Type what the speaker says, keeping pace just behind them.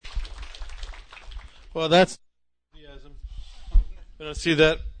Well, that's enthusiasm. I don't see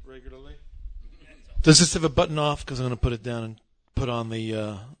that regularly. Does this have a button off? Because I'm going to put it down and put on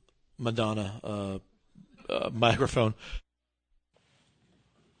the Madonna microphone.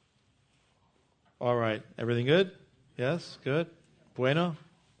 All right. Everything good? Yes? Good? Bueno?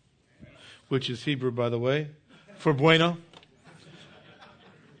 Which is Hebrew, by the way, for bueno.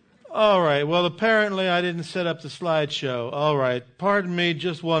 All right. Well, apparently I didn't set up the slideshow. All right. Pardon me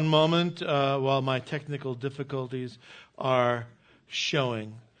just one moment while my technical difficulties are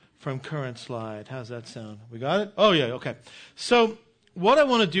showing from current slide. How's that sound? We got it? Oh, yeah. Okay. So what I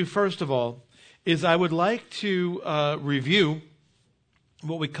want to do, first of all, is I would like to review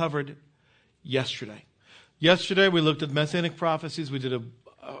what we covered yesterday. Yesterday we looked at Messianic prophecies. We did a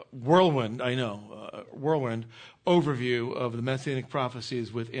whirlwind overview of the Messianic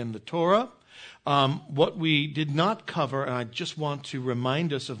prophecies within the Torah. What we did not cover, and I just want to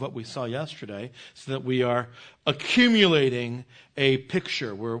remind us of what we saw yesterday, so that we are accumulating a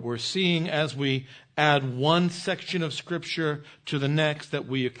picture. We're seeing as we add one section of Scripture to the next that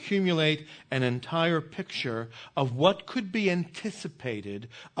we accumulate an entire picture of what could be anticipated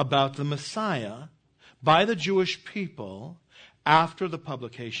about the Messiah by the Jewish people after the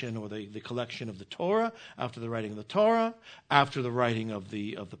publication or the collection of the Torah, after the writing of the Torah, after the writing of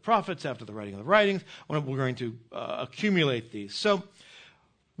the prophets, after the writing of the writings. We're going to accumulate these. So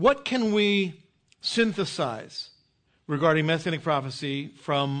what can we synthesize regarding Messianic prophecy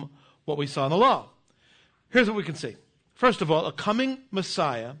from what we saw in the law? Here's what we can see. First of all, a coming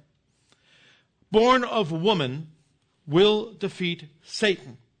Messiah, born of woman, will defeat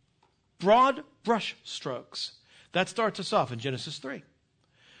Satan. Broad brush strokes. That starts us off in Genesis 3.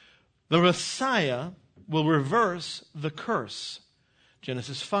 The Messiah will reverse the curse.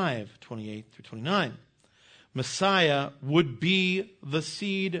 Genesis 5, 28 through 29. Messiah would be the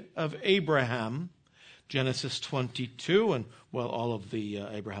seed of Abraham. Genesis 22, and all of the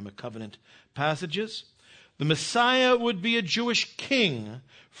Abrahamic covenant passages. The Messiah would be a Jewish king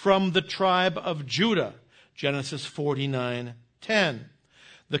from the tribe of Judah. Genesis 49, 10.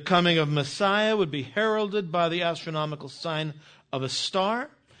 The coming of Messiah would be heralded by the astronomical sign of a star,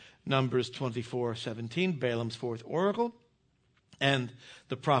 Numbers 24:17, Balaam's fourth oracle. And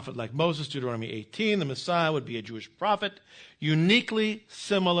the prophet like Moses, Deuteronomy 18, the Messiah would be a Jewish prophet, uniquely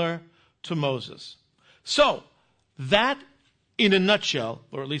similar to Moses. So, that in a nutshell,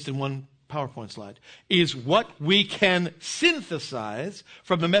 or at least in one PowerPoint slide, is what we can synthesize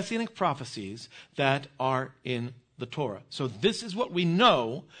from the Messianic prophecies that are in the Torah. So this is what we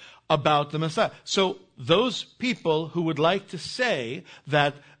know about the Messiah. So those people who would like to say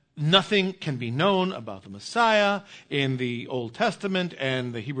that nothing can be known about the Messiah in the Old Testament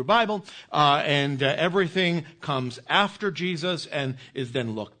and the Hebrew Bible, and everything comes after Jesus and is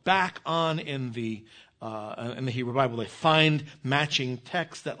then looked back on in the Hebrew Bible. They find matching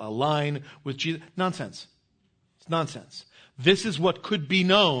texts that align with Jesus. Nonsense. It's nonsense. This is what could be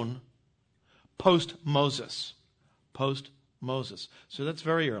known post-Moses. Post-Moses. So that's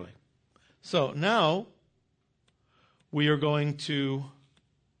very early. So now we are going to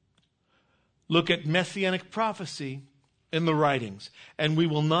look at Messianic prophecy in the writings. And we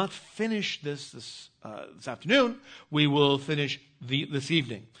will not finish this afternoon. We will finish this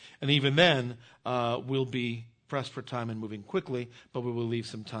evening. And even then, we'll be pressed for time and moving quickly, but we will leave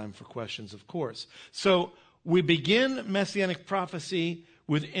some time for questions, of course. So we begin Messianic prophecy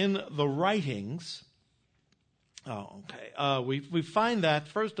within the writings. We find that,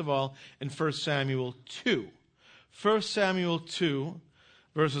 first of all, in 1 Samuel 2. 1 Samuel 2,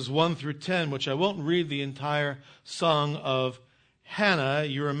 verses 1 through 10, which I won't read the entire song of Hannah.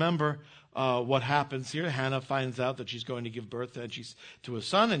 You remember what happens here. Hannah finds out that she's going to give birth to a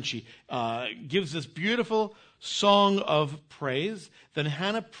son, and she gives this beautiful song of praise. Then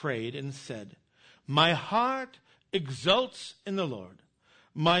Hannah prayed and said, "My heart exults in the Lord.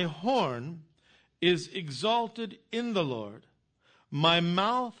 My horn is exalted in the Lord. My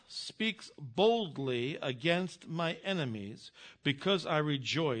mouth speaks boldly against my enemies, because I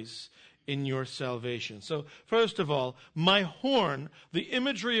rejoice in your salvation." So, first of all, my horn, the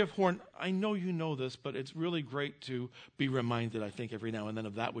imagery of horn, I know you know this, but it's really great to be reminded, I think, every now and then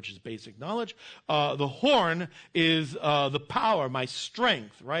of that which is basic knowledge. The horn is the power, my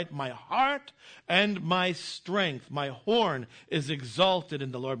strength, right? My heart and my strength. My horn is exalted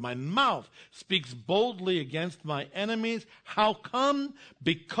in the Lord. My mouth speaks boldly against my enemies. How come?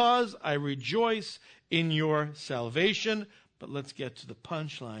 Because I rejoice in your salvation. But let's get to the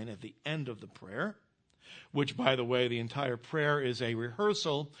punchline at the end of the prayer. which, by the way, the entire prayer is a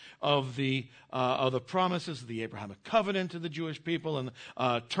rehearsal of the promises of the Abrahamic covenant to the Jewish people, and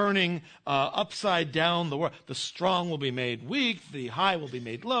turning upside down the world. The strong will be made weak, the high will be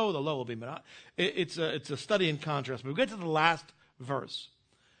made low, the low will be made high. It's a study in contrast. But we get to the last verse,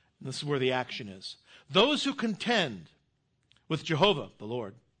 and this is where the action is. Those who contend with Jehovah, the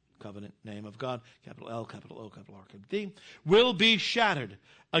Lord, covenant name of God, capital L, capital O, capital R, capital D, will be shattered.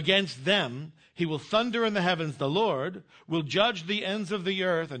 Against them he will thunder in the heavens. The Lord will judge the ends of the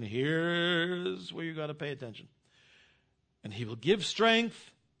earth. And here's where you got to pay attention. And he will give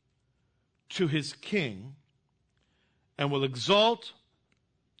strength to his king and will exalt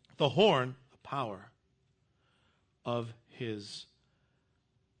the horn, the power of his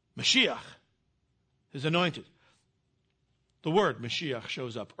Mashiach, his anointed. The word Mashiach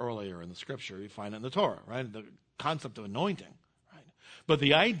shows up earlier in the scripture. You find it in the Torah, right? The concept of anointing, right? But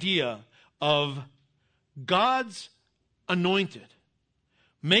the idea of God's anointed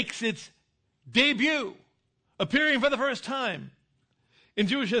makes its debut, appearing for the first time in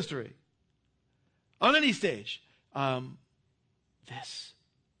Jewish history, on any stage. This,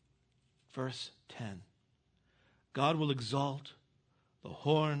 verse 10, God will exalt the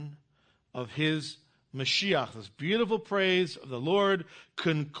horn of his Mashiach. This beautiful praise of the Lord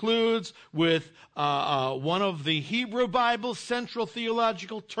concludes with one of the Hebrew Bible's central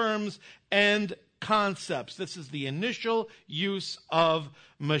theological terms and concepts. This is the initial use of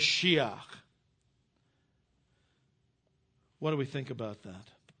Mashiach. What do we think about that?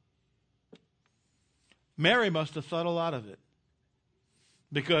 Mary must have thought a lot of it.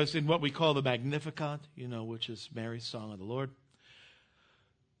 Because in what we call the Magnificat, which is Mary's song of the Lord,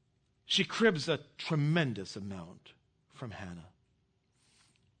 she cribs a tremendous amount from Hannah.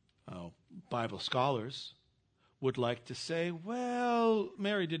 Bible scholars would like to say, well,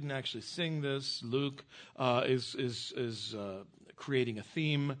 Mary didn't actually sing this. Luke is creating a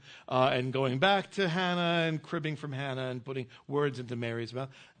theme and going back to Hannah and cribbing from Hannah and putting words into Mary's mouth.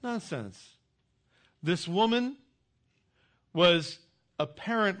 Nonsense. This woman was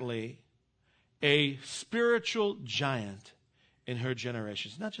apparently a spiritual giant in her generation.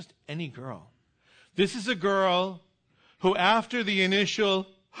 It's not just any girl. This is a girl who, after the initial,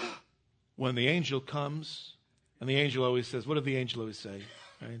 when the angel comes, and the angel always says, what did the angel always say?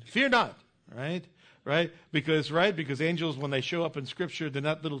 Right? Fear not, right? Because angels, when they show up in Scripture, they're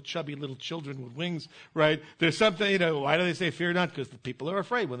not little chubby little children with wings, right? There's something, why do they say fear not? Because the people are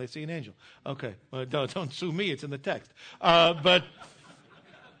afraid when they see an angel. Okay, well, don't sue me, it's in the text. But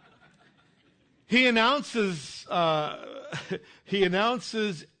he announces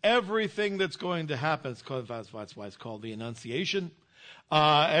everything that's going to happen. That's why it's called the Annunciation.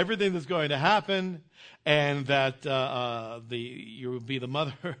 Everything that's going to happen, and that you will be the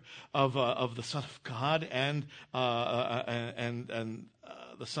mother of the Son of God and the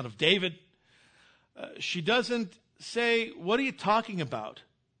Son of David. She doesn't say, "What are you talking about?"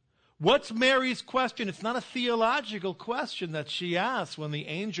 What's Mary's question? It's not a theological question that she asks when the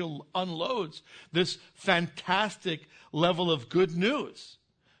angel unloads this fantastic level of good news.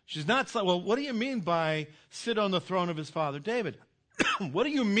 She's not, well, what do you mean by sit on the throne of his father David? What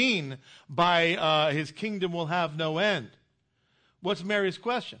do you mean by his kingdom will have no end? What's Mary's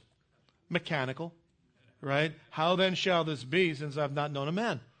question? Mechanical, right? How then shall this be, since I've not known a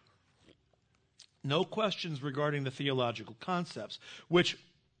man? No questions regarding the theological concepts, which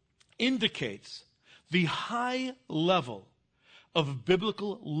indicates the high level of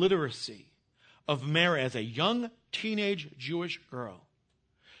biblical literacy of Mary as a young teenage Jewish girl.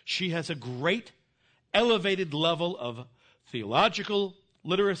 She has a great elevated level of theological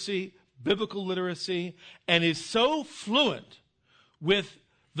literacy, biblical literacy, and is so fluent with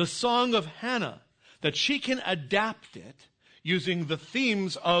the Song of Hannah that she can adapt it using the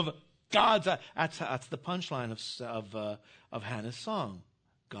themes of God's. That's the punchline of Hannah's song.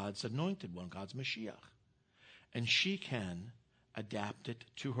 God's anointed one, God's Mashiach. And she can adapt it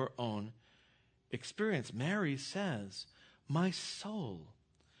to her own experience. Mary says, my soul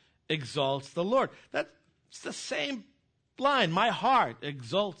exalts the Lord. That's the same line. My heart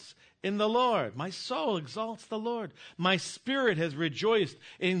exalts in the Lord. My soul exalts the Lord. My spirit has rejoiced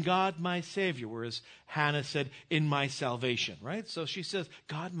in God my Savior. Whereas Hannah said, in my salvation, right? So she says,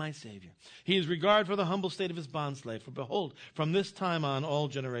 God my Savior. He has regard for the humble state of his bondslave. For behold, from this time on, all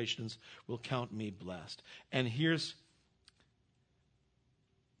generations will count me blessed. And here's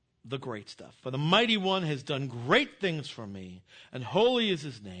the great stuff. For the mighty one has done great things for me, and holy is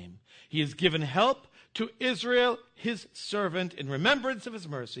his name. He has given help to Israel, his servant, in remembrance of his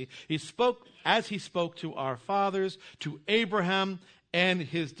mercy. He spoke as he spoke to our fathers, to Abraham and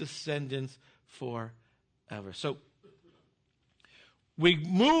his descendants forever. ever. So we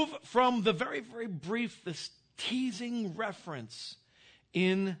move from the very, very brief, this teasing reference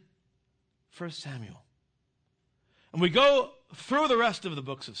in 1 Samuel. And we go through the rest of the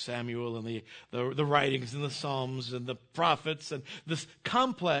books of Samuel and the writings and the Psalms and the prophets, and this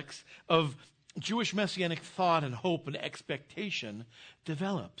complex of Jewish messianic thought and hope and expectation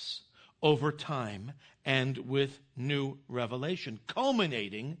develops over time and with new revelation,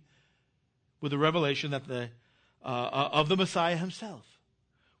 culminating with the revelation that of the Messiah himself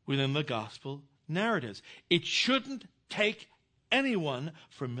within the gospel narratives. It shouldn't take anyone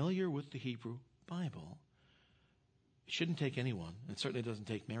familiar with the Hebrew Bible. It shouldn't take anyone, and certainly doesn't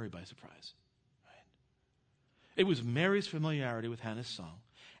take Mary by surprise. Right? It was Mary's familiarity with Hannah's song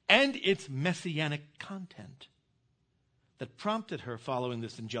and its messianic content that prompted her, following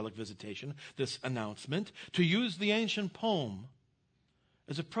this angelic visitation, this announcement, to use the ancient poem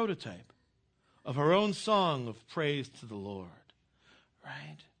as a prototype of her own song of praise to the Lord.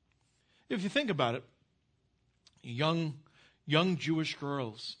 Right? If you think about it, young Jewish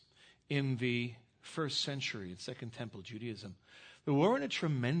girls in the first century in Second Temple Judaism, there weren't a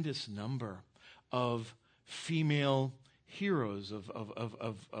tremendous number of female heroes,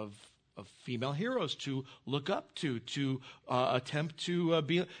 of female heroes to look up to attempt to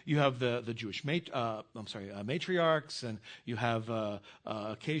be. You have the Jewish matriarchs, and you have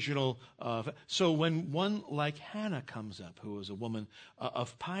occasional. So when one like Hannah comes up, who was a woman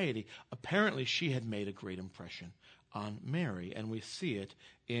of piety, apparently she had made a great impression on Mary, and we see it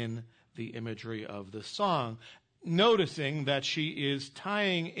in the imagery of the song, noticing that she is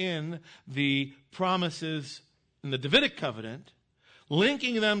tying in the promises in the Davidic covenant,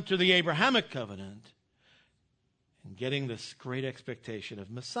 linking them to the Abrahamic covenant, and getting this great expectation of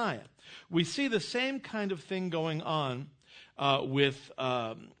Messiah. We see the same kind of thing going on with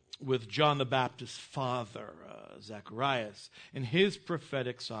John the Baptist's father, Zacharias, in his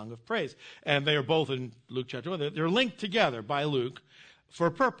prophetic song of praise. And they are both in Luke chapter 1. They're linked together by Luke for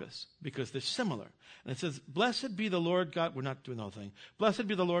a purpose, because they're similar. And it says, "Blessed be the Lord God," we're not doing the whole thing, "Blessed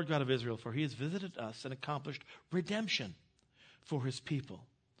be the Lord God of Israel, for he has visited us and accomplished redemption for his people,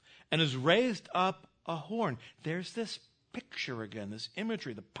 and has raised up a horn." There's this picture again, this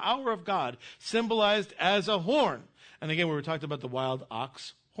imagery, the power of God symbolized as a horn. And again, we were talking about the wild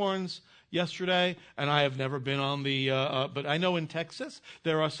ox horns yesterday, and I have never been on the, but I know in Texas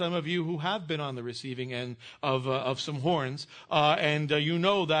there are some of you who have been on the receiving end of some horns, and you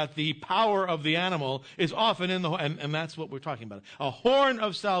know that the power of the animal is often in the, and that's what we're talking about. A horn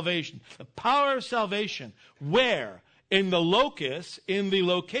of salvation, the power of salvation, where? In the locus, in the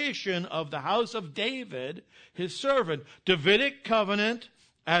location of the house of David, his servant. Davidic covenant,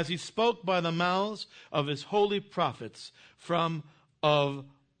 as he spoke by the mouths of his holy prophets from of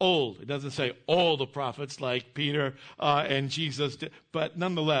old. It doesn't say all the prophets like Peter and Jesus did, but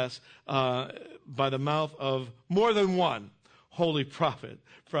nonetheless, by the mouth of more than one holy prophet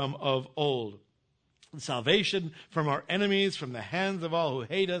from of old. Salvation from our enemies, from the hands of all who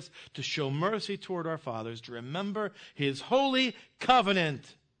hate us, to show mercy toward our fathers, to remember his holy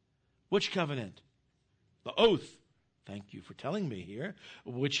covenant. Which covenant? The oath. Thank you for telling me here.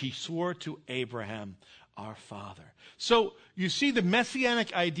 Which he swore to Abraham, our father. So you see the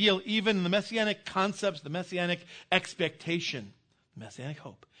messianic ideal, even the messianic concepts, the messianic expectation, messianic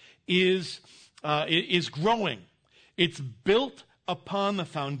hope, is growing. It's built upon the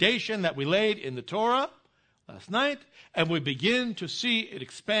foundation that we laid in the Torah last night, and we begin to see it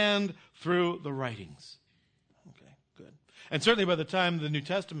expand through the writings. Okay, good. And certainly by the time the New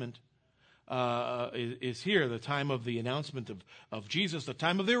Testament is here, the time of the announcement of Jesus, the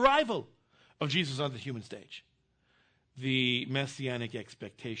time of the arrival of Jesus on the human stage, the messianic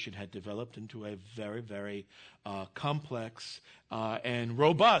expectation had developed into a very, very complex and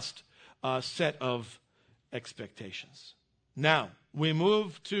robust set of expectations. Now, we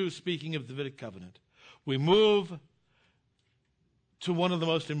move to, speaking of the Davidic covenant, we move to one of the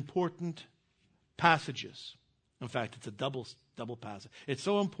most important passages. In fact, it's a double passage. It's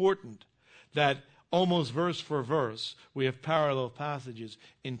so important that almost verse for verse, we have parallel passages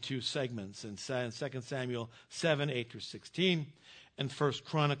in two segments. In 2 Samuel 7, 8 through 16, and 1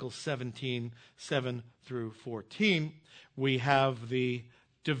 Chronicles 17, 7 through 14, we have the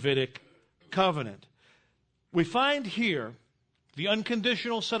Davidic covenant. We find here the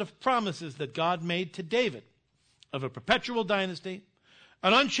unconditional set of promises that God made to David of a perpetual dynasty,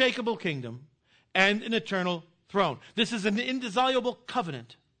 an unshakable kingdom, and an eternal throne. This is an indissoluble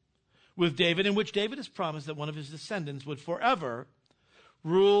covenant with David, in which David has promised that one of his descendants would forever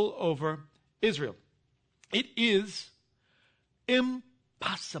rule over Israel. It is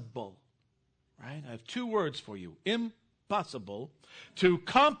impossible, Right? I have two words for you. Impossible to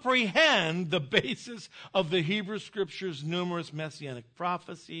comprehend the basis of the Hebrew Scriptures' numerous messianic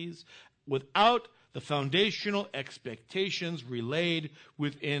prophecies without the foundational expectations relayed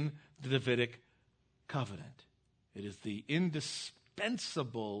within the Davidic covenant. It is the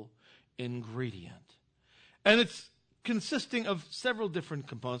indispensable ingredient. And it's consisting of several different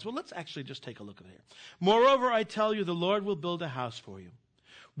components. Well, let's actually just take a look at it here. Moreover, I tell you, the Lord will build a house for you.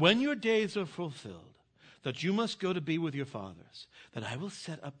 When your days are fulfilled, that you must go to be with your fathers, that I will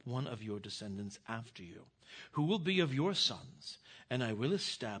set up one of your descendants after you, who will be of your sons, and I will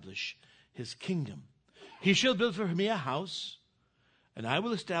establish his kingdom. He shall build for me a house, and I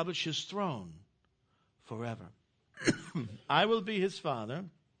will establish his throne forever. I will be his father,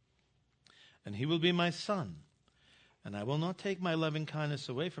 and he will be my son. And I will not take my loving kindness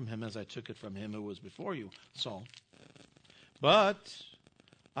away from him as I took it from him who was before you, Saul. But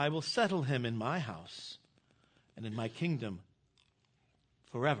I will settle him in my house and in my kingdom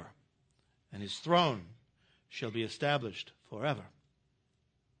forever. And his throne shall be established forever.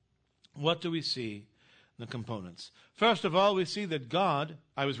 What do we see in the components? First of all, we see that God,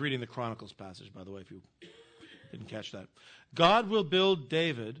 I was reading the Chronicles passage, by the way, if you didn't catch that. God will build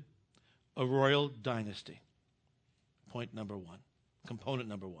David a royal dynasty. Point number one. Component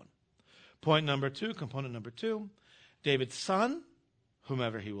number one. Point number two, component number two, David's son,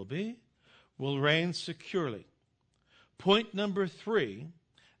 whomever he will reign securely. Point number three,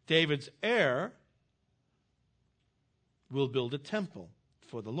 David's heir will build a temple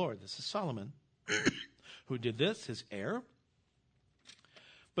for the Lord. This is Solomon who did this, his heir.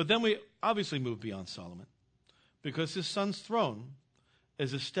 But then we obviously move beyond Solomon because his son's throne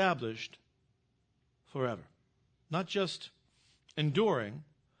is established forever. Not just enduring,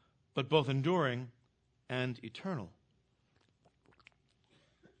 but both enduring and eternal.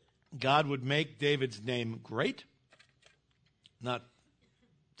 God would make David's name great. Not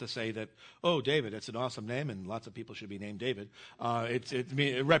to say that, oh, David, it's an awesome name and lots of people should be named David. It's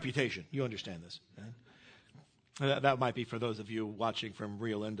a reputation. You understand this. Right? That might be for those of you watching from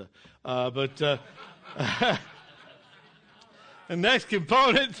Rio Linda. The next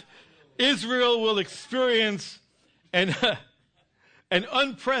component, Israel will experience an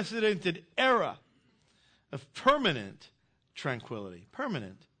unprecedented era of permanent tranquility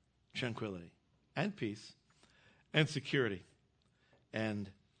and peace and security and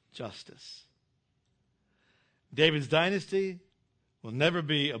justice. David's dynasty will never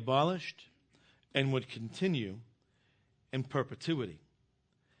be abolished and would continue in perpetuity.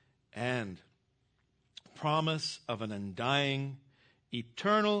 And promise of an undying,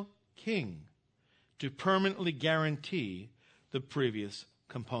 eternal king to permanently guarantee the previous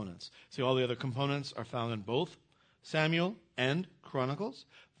components. See, all the other components are found in both Samuel and Chronicles.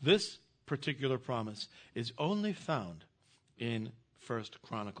 This particular promise is only found in First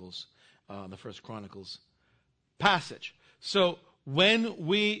Chronicles, the First Chronicles passage. So when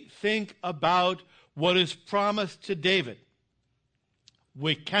we think about what is promised to David,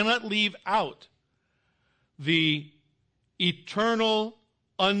 we cannot leave out the eternal,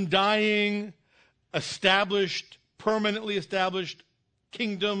 undying, permanently established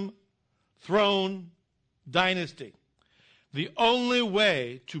kingdom, throne, dynasty. The only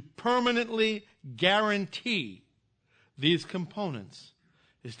way to permanently guarantee these components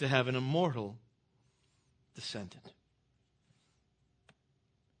is to have an immortal descendant.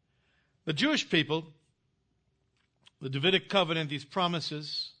 The Jewish people, the Davidic covenant, these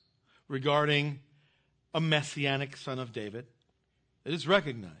promises regarding a messianic son of David, it is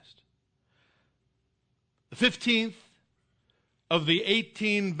recognized. The 15th of the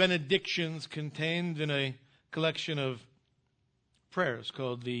 18 benedictions contained in a collection of prayers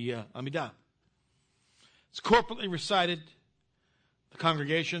called the Amidah. It's corporately recited, the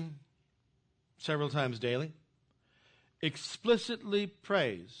congregation, several times daily, explicitly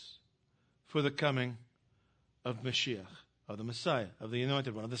prays for the coming of Mashiach, of the Messiah, of the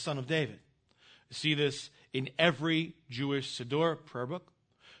Anointed One, of the Son of David. You see this in every Jewish Siddur prayer book.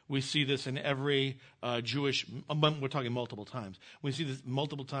 We see this in every Jewish, we're talking multiple times. We see this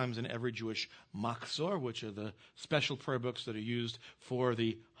multiple times in every Jewish Machzor, which are the special prayer books that are used for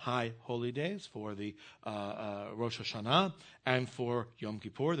the high holy days, for the Rosh Hashanah, and for Yom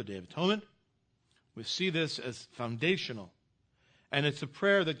Kippur, the Day of Atonement. We see this as foundational. And it's a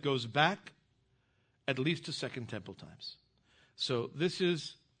prayer that goes back at least to Second Temple times. So this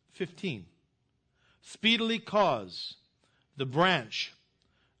is 15. Speedily cause the branch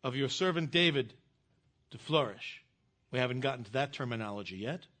of your servant David to flourish. We haven't gotten to that terminology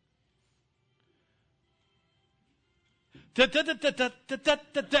yet.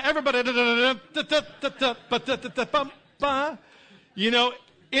 Everybody. You know,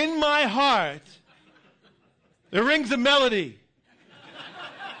 in my heart, there rings a melody.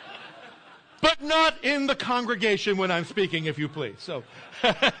 But not in the congregation when I'm speaking, if you please. So,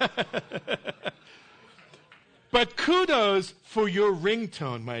 but kudos for your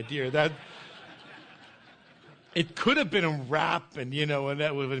ringtone, my dear. That it could have been a rap, and that would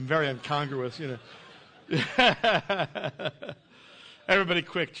have been very incongruous. Everybody,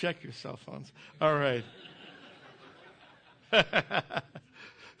 quick, check your cell phones. All right.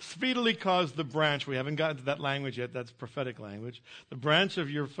 Speedily cause the branch. We haven't gotten to that language yet. That's prophetic language. The branch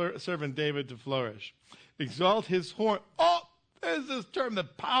of your servant David to flourish. Exalt his horn. Oh, there's this term, the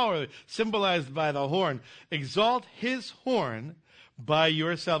power symbolized by the horn. Exalt his horn by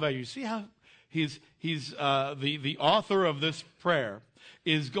your salvation. You see how he's the author of this prayer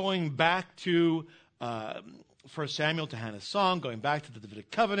is going back to 1 Samuel, to Hannah's song, going back to the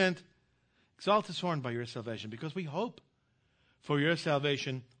Davidic covenant. Exalt his horn by your salvation, because we hope for your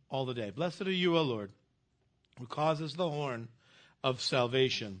salvation all the day. Blessed are you, O Lord, who causes the horn of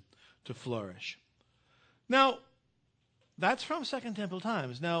salvation to flourish. Now, that's from Second Temple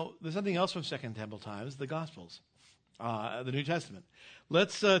times. Now, there's something else from Second Temple times, the Gospels, the New Testament.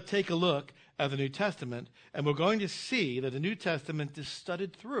 Let's take a look at the New Testament, and we're going to see that the New Testament is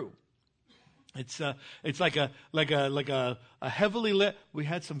studied through. It's like a heavily lit. We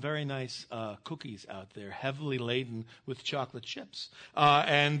had some very nice cookies out there, heavily laden with chocolate chips,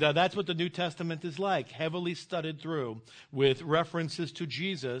 and that's what the New Testament is like, heavily studied through with references to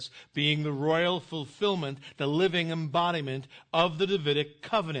Jesus being the royal fulfillment, the living embodiment of the Davidic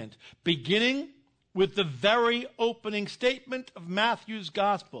covenant, beginning with the very opening statement of Matthew's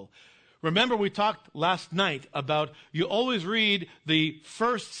gospel. Remember, we talked last night about you always read the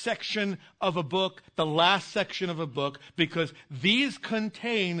first section of a book, the last section of a book, because these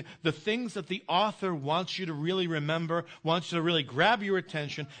contain the things that the author wants you to really remember, wants you to really grab your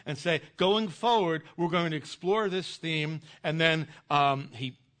attention and say, going forward, we're going to explore this theme, and then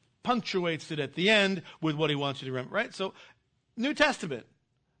he punctuates it at the end with what he wants you to remember, right? So, New Testament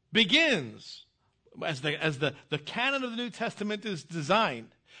begins, as the canon of the New Testament is designed.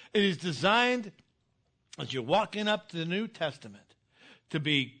 It is designed, as you're walking up to the New Testament, to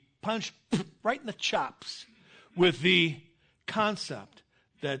be punched right in the chops with the concept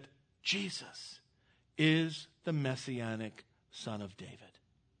that Jesus is the Messianic Son of David.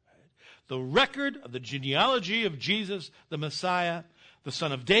 Right? The record of the genealogy of Jesus, the Messiah, the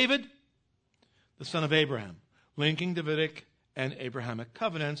Son of David, the Son of Abraham, linking Davidic and Abrahamic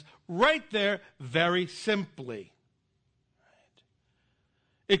covenants right there very simply.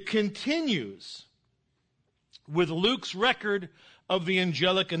 It continues with Luke's record of the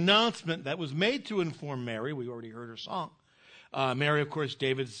angelic announcement that was made to inform Mary. We already heard her song. Mary, of course,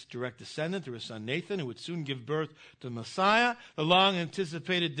 David's direct descendant through his son Nathan, who would soon give birth to the Messiah, the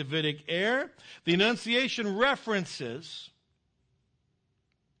long-anticipated Davidic heir. The Annunciation references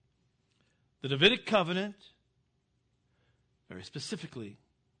the Davidic covenant, very specifically,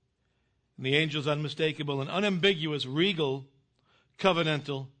 in the angel's unmistakable and unambiguous regal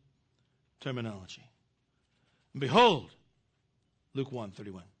covenantal terminology. And behold, Luke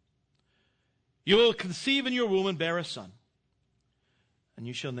 1:31. You will conceive in your womb and bear a son, and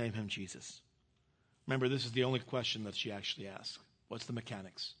you shall name him Jesus. Remember, this is the only question that she actually asks. What's the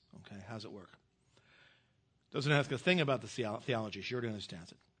mechanics? Okay, how's it work? Doesn't ask a thing about the theology. She already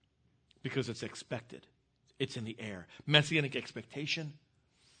understands it. Because it's expected. It's in the air. Messianic expectation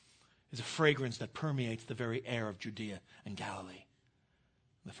is a fragrance that permeates the very air of Judea and Galilee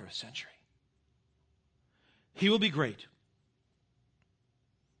in the first century. He will be great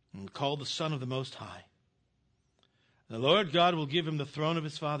and called the Son of the Most High. The Lord God will give him the throne of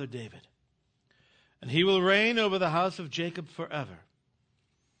his father David, and he will reign over the house of Jacob forever,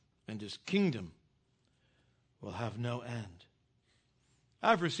 and his kingdom will have no end.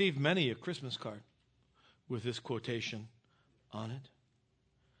 I've received many a Christmas card with this quotation on it.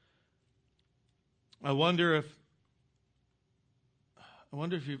 I wonder if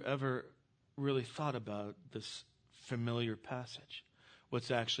you've ever really thought about this familiar passage,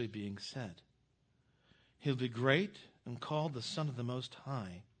 what's actually being said. He'll be great and called the Son of the Most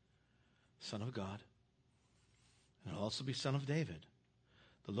High, Son of God, and he'll also be Son of David.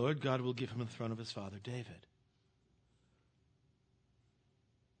 The Lord God will give him the throne of his father David.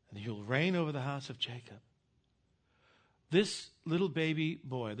 And he'll reign over the house of Jacob. This little baby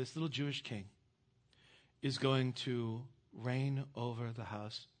boy, this little Jewish king, is going to reign over the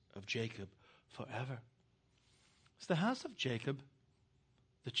house of Jacob forever. Is the house of Jacob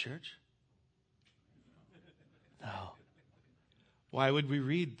the church? No. Why would we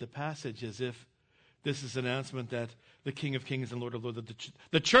read the passage as if this is an announcement that the King of Kings and Lord of Lords,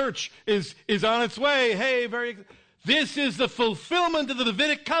 the church is on its way? Hey, this is the fulfillment of the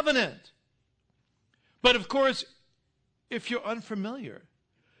Davidic covenant. But of course, if you're unfamiliar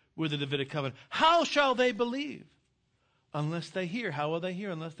with the Davidic covenant, how shall they believe unless they hear? How will they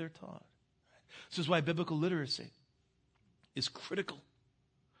hear unless they're taught? This is why biblical literacy is critical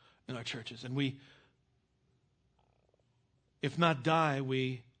in our churches. And we, if not die,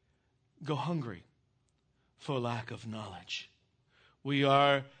 we go hungry for lack of knowledge. We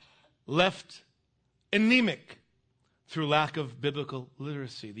are left anemic through lack of biblical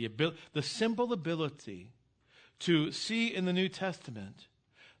literacy. The simple ability to see in the New Testament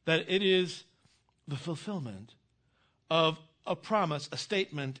that it is the fulfillment of a promise, a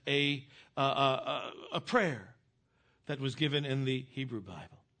statement, a prayer that was given in the Hebrew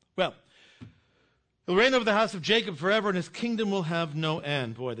Bible. Well, he'll reign over the house of Jacob forever, and his kingdom will have no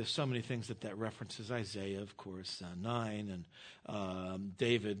end. Boy, there's so many things that references. Isaiah, of course, 9, and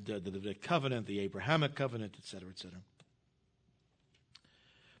David, the covenant, the Abrahamic covenant, etc., etc.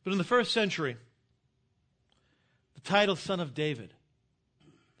 But in the first century, the title Son of David,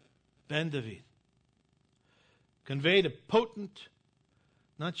 Ben David, conveyed a potent,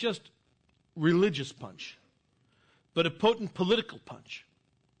 not just religious punch, but a potent political punch.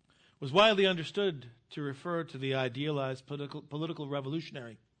 It was widely understood to refer to the idealized political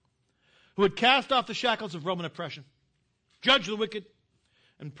revolutionary who would cast off the shackles of Roman oppression, judge the wicked,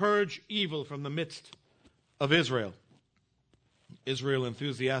 and purge evil from the midst of Israel. Israel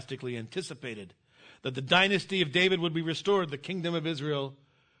enthusiastically anticipated that the dynasty of David would be restored, the kingdom of Israel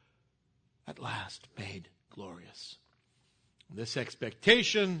at last made glorious. This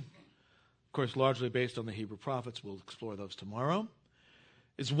expectation, of course, largely based on the Hebrew prophets, we'll explore those tomorrow,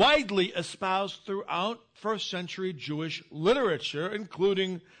 is widely espoused throughout first century Jewish literature,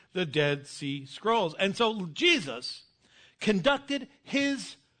 including the Dead Sea Scrolls. And so Jesus conducted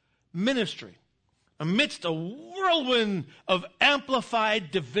his ministry amidst a whirlwind of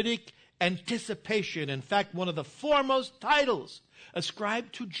amplified Davidic anticipation. In fact, one of the foremost titles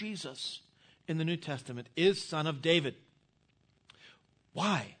ascribed to Jesus in the New Testament is Son of David.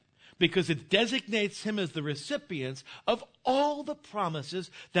 Why? Because it designates him as the recipient of all the promises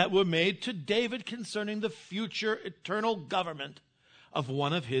that were made to David concerning the future eternal government of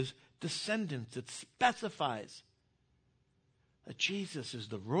one of his descendants. It specifies that Jesus is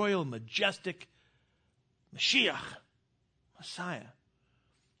the royal, majestic Mashiach, Messiah,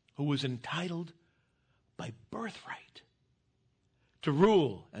 who was entitled by birthright to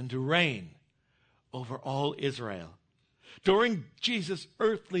rule and to reign over all Israel. During Jesus'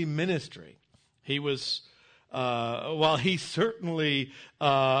 earthly ministry, he was, while he certainly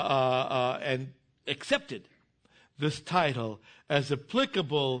and accepted this title as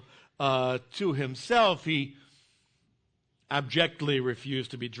applicable to himself, he abjectly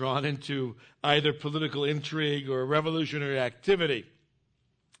refused to be drawn into either political intrigue or revolutionary activity.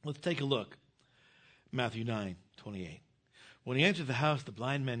 Let's take a look. Matthew 9:28. When he entered the house, the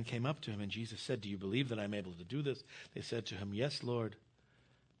blind men came up to him, and Jesus said, "Do you believe that I'm able to do this?" They said to him, "Yes, Lord."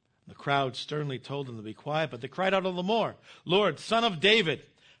 The crowd sternly told them to be quiet, but they cried out all the more, "Lord, Son of David,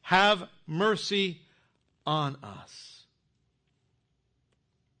 have mercy on us."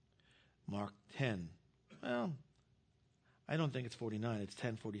 Mark 10. Well, I don't think it's 49. It's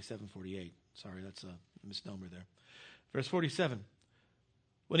 10, 47, 48. Sorry, that's a misnomer there. Verse 47.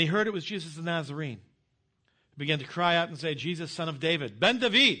 When he heard it was Jesus the Nazarene, he began to cry out and say, "Jesus, Son of David, Ben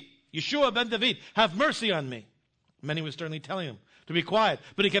David, Yeshua ben David, have mercy on me." Many were sternly telling him to be quiet,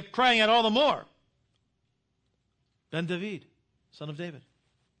 but he kept crying out all the more, "Ben David, Son of David,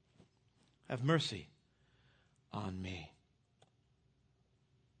 have mercy on me."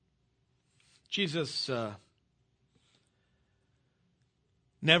 Jesus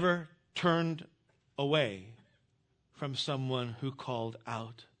never turned away from someone who called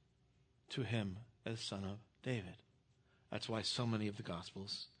out to him as Son of David. That's why so many of the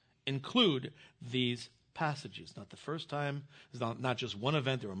Gospels include these passages. Not the first time, it's not just one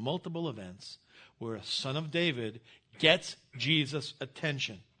event, there are multiple events where a son of David gets Jesus'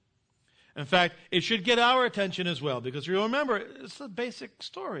 attention. In fact, it should get our attention as well, because you remember, it's the basic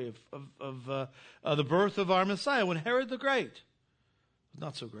story of the birth of our Messiah. When Herod the Great,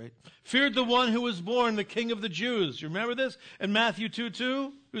 not so great, feared the one who was born, the King of the Jews. You remember this? In Matthew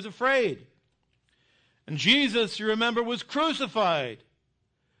 2:2, he was afraid. And Jesus, you remember, was crucified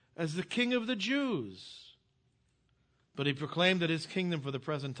as the King of the Jews. But he proclaimed that his kingdom, for the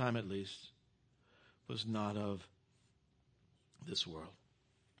present time at least, was not of this world.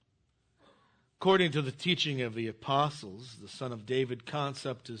 According to the teaching of the apostles, the Son of David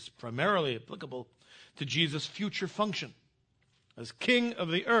concept is primarily applicable to Jesus' future function as king of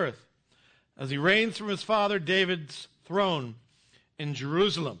the earth, as he reigns from his father David's throne in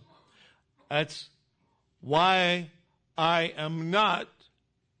Jerusalem. That's why I am not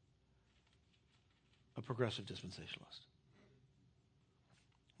a progressive dispensationalist.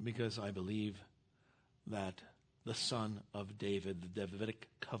 Because I believe that the Son of David, the Davidic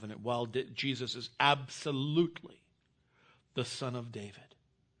covenant, while Jesus is absolutely the Son of David,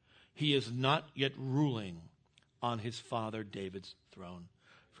 he is not yet ruling on his father David's throne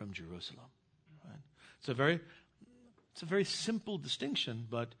from Jerusalem. Right? It's a very simple distinction,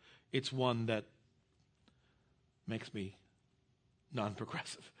 but it's one that makes me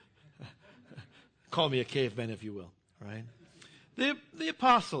non-progressive. Call me a caveman, if you will. Right? The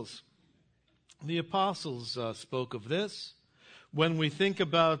apostles spoke of this when we think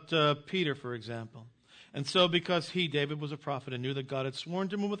about Peter, for example. And so because he, David, was a prophet and knew that God had sworn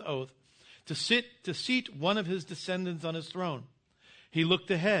to him with oath to seat one of his descendants on his throne, he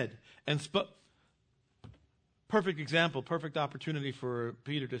looked ahead and spoke. Perfect example, perfect opportunity for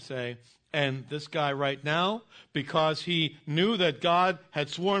Peter to say, and this guy right now, because he knew that God had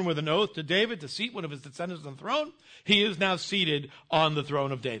sworn with an oath to David to seat one of his descendants on the throne, he is now seated on the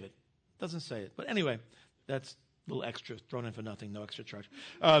throne of David. Doesn't say it. But anyway, that's a little extra thrown in for nothing, no extra charge.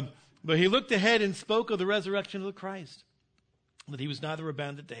 But he looked ahead and spoke of the resurrection of the Christ, that he was neither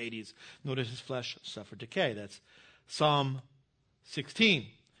abandoned to Hades, nor did his flesh suffer decay. That's Psalm 16.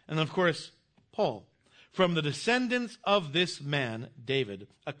 And then, of course, Paul. From the descendants of this man, David,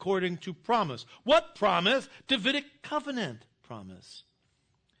 according to promise. What promise? Davidic covenant promise.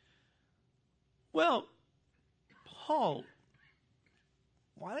 Well, Paul,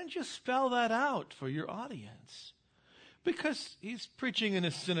 why don't you spell that out for your audience? Because he's preaching in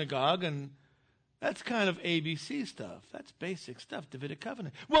a synagogue, and that's kind of ABC stuff. That's basic stuff, Davidic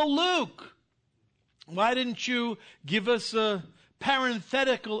covenant. Well, Luke, why didn't you give us a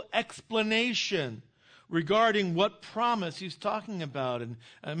parenthetical explanation regarding what promise he's talking about? And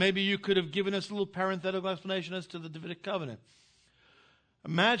maybe you could have given us a little parenthetical explanation as to the Davidic covenant.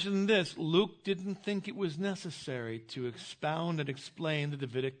 Imagine this. Luke didn't think it was necessary to expound and explain the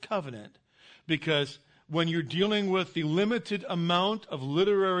Davidic covenant, because when you're dealing with the limited amount of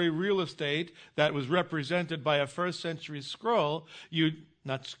literary real estate that was represented by a first century scroll,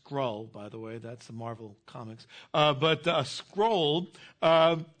 not scroll, by the way, that's the Marvel comics, but a scroll,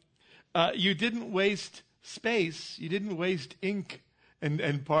 you didn't waste space, you didn't waste ink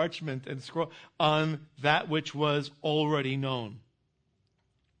and parchment and scroll on that which was already known.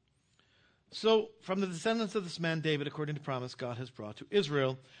 So, from the descendants of this man David, according to promise, God has brought to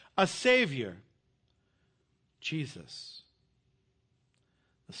Israel a Savior, Jesus,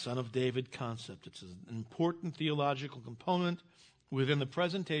 the Son of David concept. It's an important theological component within the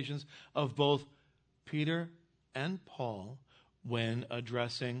presentations of both Peter and Paul when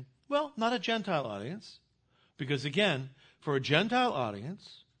addressing, well, not a Gentile audience, because again, for a Gentile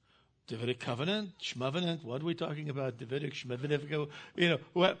audience, Davidic covenant, Shmavenant, what are we talking about? Davidic, Shmavenant,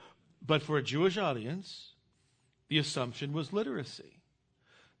 what? But for a Jewish audience, the assumption was literacy.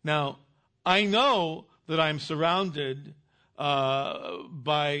 Now, I know that I'm surrounded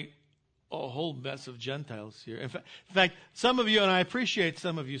by a whole mess of Gentiles here. In fact, some of you, and I appreciate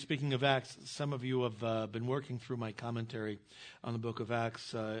some of you, speaking of Acts, some of you have been working through my commentary on the book of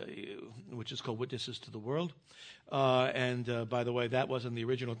Acts, which is called Witnesses to the World. And by the way, that wasn't the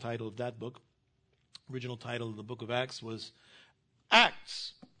original title of that book. The original title of the book of Acts was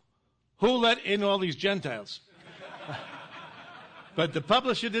Acts. Who let in all these Gentiles? But the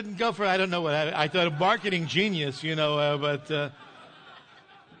publisher didn't go for it. I don't know what I thought a marketing genius,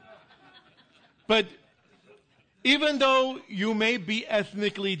 but even though you may be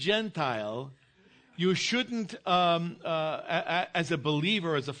ethnically Gentile, you shouldn't, as a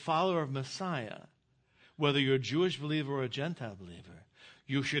believer, as a follower of Messiah, whether you're a Jewish believer or a Gentile believer,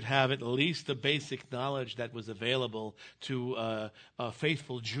 you should have at least the basic knowledge that was available to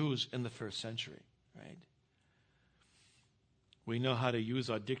faithful Jews in the first century, right? We know how to use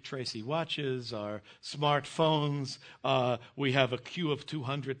our Dick Tracy watches, our smartphones. We have a queue of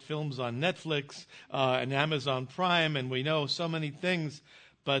 200 films on Netflix and Amazon Prime, and we know so many things,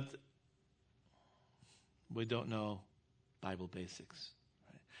 but we don't know Bible basics.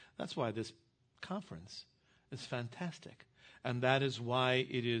 Right? That's why this conference is fantastic. And that is why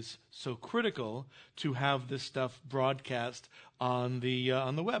it is so critical to have this stuff broadcast on the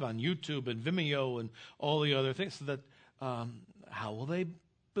web, on YouTube and Vimeo and all the other things, so that how will they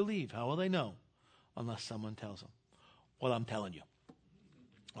believe? How will they know unless someone tells them? Well, I'm telling you.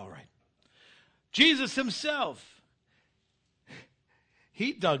 All right. Jesus himself,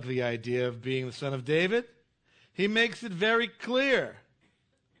 he dug the idea of being the son of David. He makes it very clear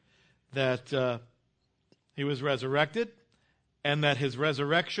that he was resurrected, and that his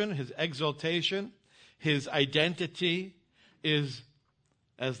resurrection, his exaltation, his identity is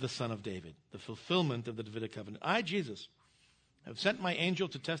as the son of David, the fulfillment of the Davidic covenant. I, Jesus, have sent my angel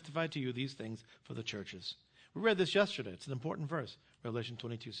to testify to you these things for the churches. We read this yesterday. It's an important verse, Revelation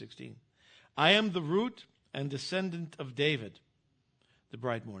 22:16. I am the root and descendant of David, the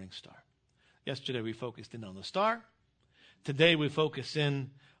bright morning star. Yesterday we focused in on the star. Today we focus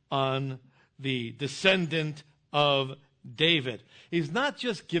in on the descendant of David. He's not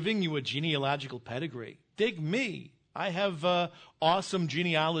just giving you a genealogical pedigree. Dig me. I have awesome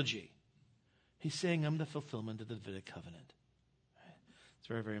genealogy. He's saying I'm the fulfillment of the Davidic covenant. It's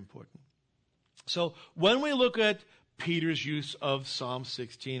very, very important. So when we look at Peter's use of Psalm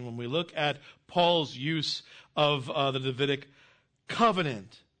 16, when we look at Paul's use of the Davidic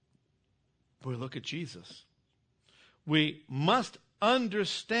covenant, we look at Jesus. We must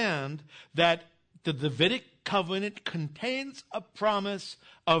understand that the Davidic covenant contains a promise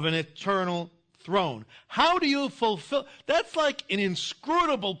of an eternal throne. How do you fulfill? That's like an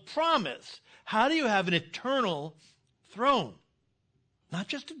inscrutable promise. How do you have an eternal throne? Not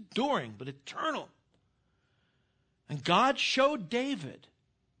just enduring, but eternal. And God showed David.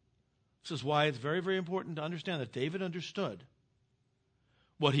 This is why it's very, very important to understand that David understood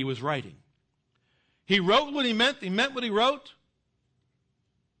what he was writing. He wrote what he meant what he wrote.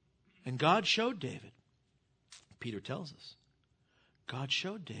 And God showed David. Peter tells us, God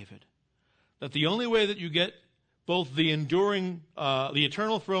showed David that the only way that you get both the enduring, the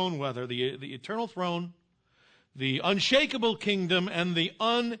eternal throne, whether the eternal throne, the unshakable kingdom, and the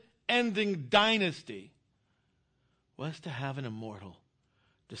unending dynasty, was to have an immortal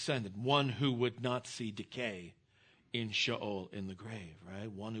descendant, one who would not see decay in Sheol, in the grave, right?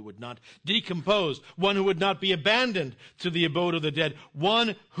 One who would not decompose, one who would not be abandoned to the abode of the dead,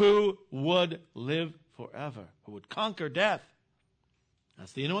 one who would live forever, who would conquer death.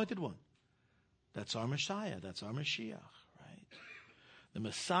 That's the anointed one. That's our Messiah. That's our Mashiach, right? The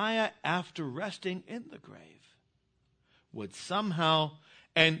Messiah, after resting in the grave, would somehow,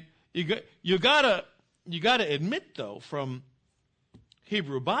 and you gotta admit though, from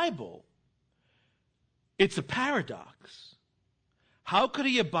Hebrew Bible, it's a paradox. How could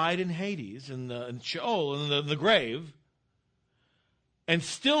he abide in Hades, in Sheol, in the grave, and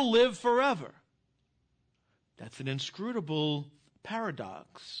still live forever? That's an inscrutable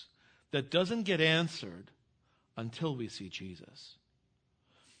paradox that doesn't get answered until we see Jesus.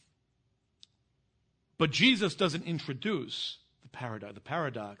 But Jesus doesn't introduce the paradox. The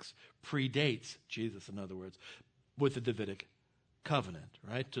paradox predates Jesus, in other words, with the Davidic covenant,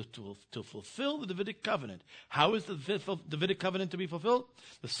 right? To fulfill the Davidic covenant. How is the Davidic covenant to be fulfilled?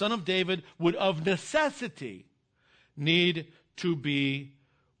 The son of David would of necessity need to be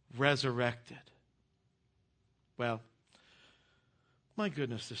resurrected. Well, my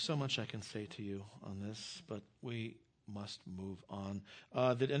goodness, there's so much I can say to you on this, but we must move on.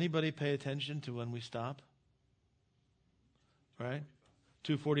 Did anybody pay attention to when we stop? Right?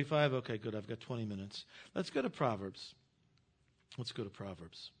 2:45? Okay, good. I've got 20 minutes. Let's go to Proverbs. Let's go to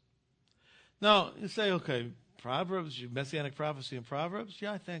Proverbs. Now, you say, okay, Proverbs, messianic prophecy in Proverbs?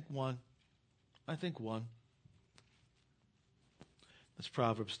 Yeah, I think one. That's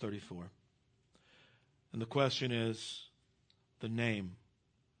Proverbs 34. And the question is the name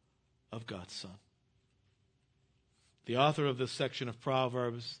of God's Son. The author of this section of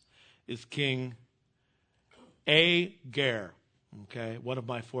Proverbs is King Agur. Okay, one of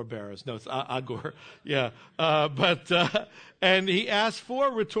my forebearers. No, it's Agur. Yeah, and he asks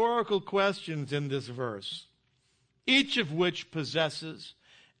 4 rhetorical questions in this verse, each of which possesses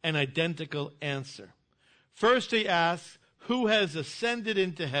an identical answer. First, he asks, who has ascended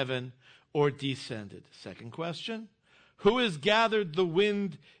into heaven or descended? Second question, who has gathered the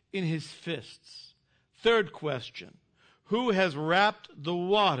wind in his fists? Third question, who has wrapped the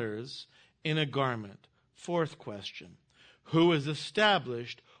waters in a garment? Fourth question, who has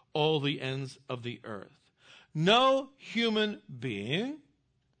established all the ends of the earth? No human being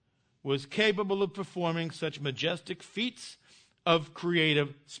was capable of performing such majestic feats of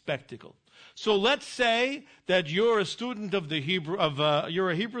creative spectacle. So let's say that you're a student of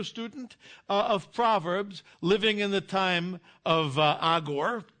you're a Hebrew student of Proverbs, living in the time of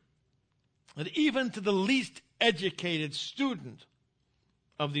Agur, and even to the least educated student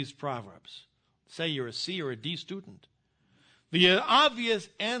of these Proverbs, say you're a C or a D student, the obvious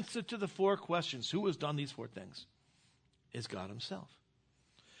answer to the 4 questions, who has done these 4 things, is God himself.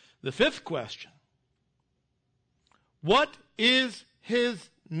 The 5th question, What is his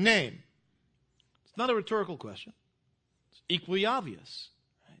name? It's not a rhetorical question. It's equally obvious.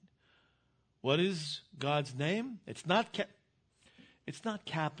 Right? What is God's name? It's not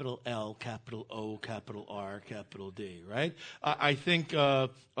capital L, capital O, capital R, capital D, right? I think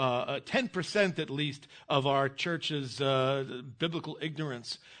 10% at least of our church's biblical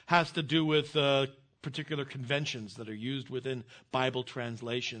ignorance has to do with particular conventions that are used within Bible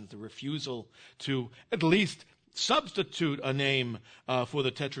translations, the refusal to at least substitute a name for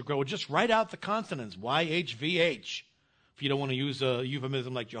the tetragrammaton. Just write out the consonants, YHVH, if you don't want to use a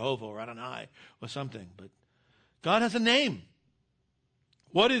euphemism like Jehovah or Adonai or something. But God has a name.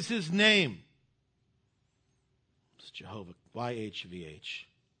 What is his name? It's Jehovah, YHVH,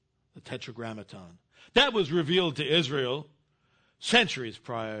 the tetragrammaton. That was revealed to Israel centuries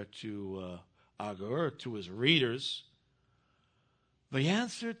prior to Agur, to his readers. The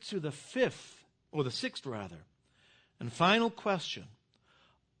answer to the sixth and final question,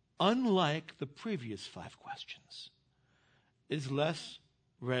 unlike the previous 5 questions, is less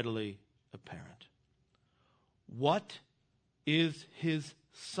readily apparent. What is his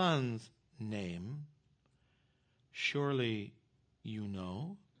son's name? Surely you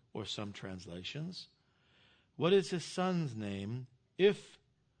know, or some translations. What is his son's name, if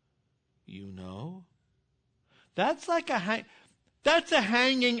you know? That's like that's a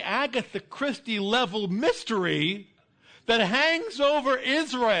hanging Agatha Christie level mystery that hangs over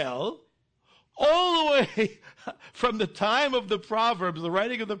Israel all the way from the time of the Proverbs, the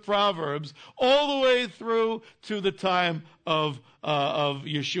writing of the Proverbs, all the way through to the time of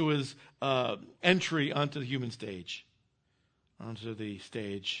Yeshua's entry onto the human stage, onto the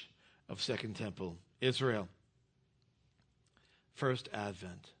stage of Second Temple Israel. First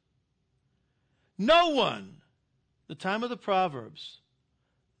Advent. No one, the time of the Proverbs,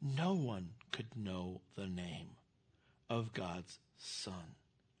 no one could know the name of God's Son.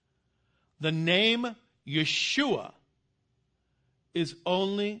 The name Yeshua is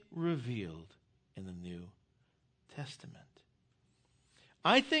only revealed in the New Testament.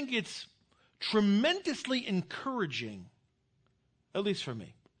 I think it's tremendously encouraging, at least for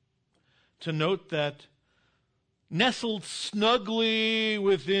me, to note that nestled snugly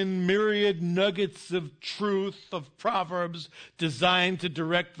within myriad nuggets of truth, of Proverbs designed to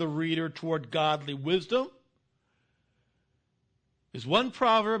direct the reader toward godly wisdom, is one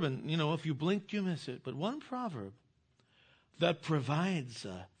proverb, and if you blink, you miss it, but one proverb that provides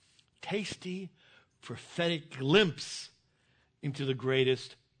a tasty, prophetic glimpse into the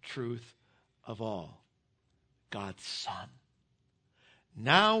greatest truth of all, God's Son.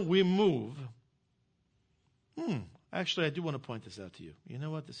 Now we move. Actually, I do want to point this out to you. You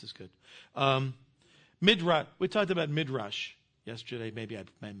know what? This is good. Midrash. We talked about Midrash yesterday. Maybe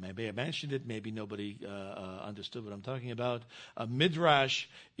I mentioned it. Maybe nobody understood what I'm talking about. Midrash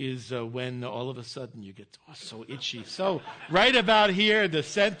is when all of a sudden you get so itchy. So right about here, the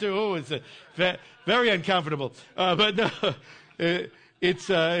center. It's very uncomfortable. But no, it's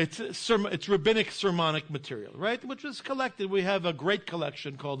rabbinic sermonic material, right? Which was collected. We have a great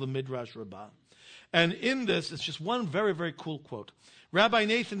collection called the Midrash Rabbah. And in this, it's just one very, very cool quote. Rabbi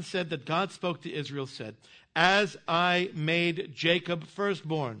Nathan said that God spoke to Israel, said, "As I made Jacob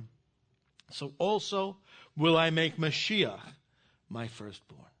firstborn, so also will I make Mashiach my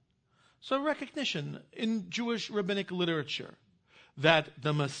firstborn." So recognition in Jewish rabbinic literature that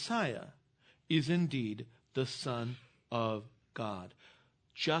the Messiah is indeed the Son of God.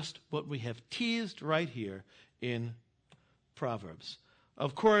 Just what we have teased right here in Proverbs.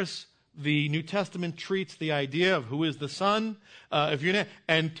 Of course, the New Testament treats the idea of who is the Son,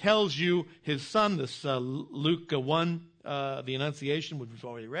 and tells you his Son. This Luke 1, the Annunciation, which we've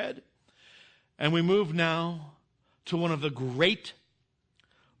already read. And we move now to one of the great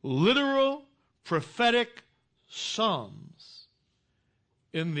literal prophetic psalms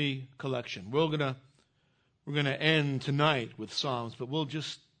in the collection. We're gonna end tonight with psalms, but we'll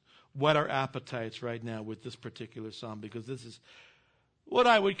just whet our appetites right now with this particular psalm, because this is what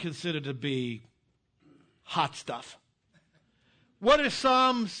I would consider to be hot stuff. What are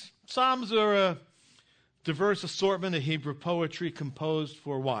psalms? Psalms are a diverse assortment of Hebrew poetry composed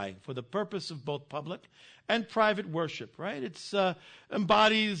for why? For the purpose of both public and private worship, right? It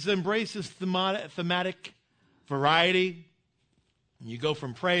embraces thematic variety. You go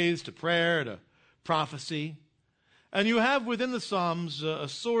from praise to prayer to prophecy. And you have within the Psalms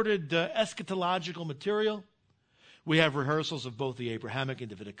assorted eschatological material. We have rehearsals of both the Abrahamic and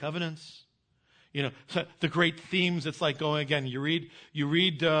Davidic covenants. The great themes. It's like going again. You read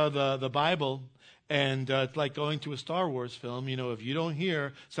the Bible, And it's like going to a Star Wars film. If you don't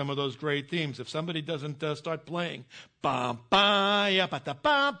hear some of those great themes, if somebody doesn't start playing, ba ba ya ba da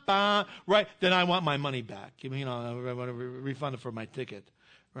ba ba, right? Then I want my money back. I want to refund it for my ticket,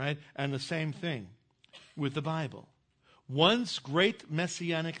 right? And the same thing with the Bible. Once great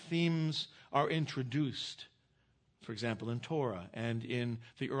messianic themes are introduced, for example, in Torah and in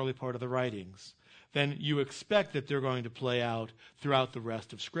the early part of the writings, then you expect that they're going to play out throughout the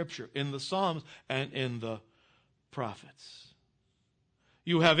rest of Scripture, in the Psalms and in the prophets.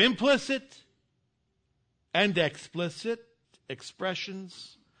 You have implicit and explicit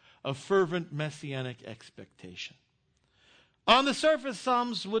expressions of fervent messianic expectation. On the surface,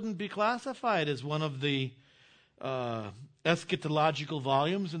 Psalms wouldn't be classified as one of the eschatological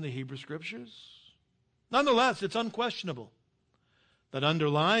volumes in the Hebrew Scriptures. Nonetheless, it's unquestionable that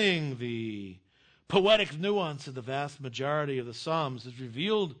underlying the poetic nuance of the vast majority of the Psalms has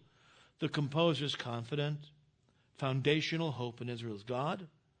revealed the composer's confident, foundational hope in Israel's God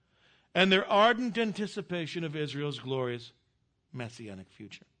and their ardent anticipation of Israel's glorious messianic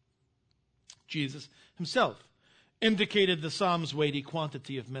future. Jesus himself indicated the Psalms' weighty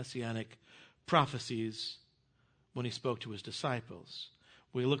quantity of messianic prophecies when he spoke to his disciples.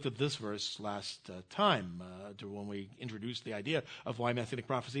 We looked at this verse last time when we introduced the idea of why messianic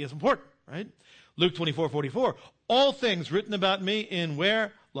prophecy is important, right? Luke 24:44. All things written about me in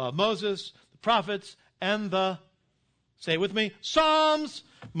where? Law of Moses, the prophets, and the, say it with me, Psalms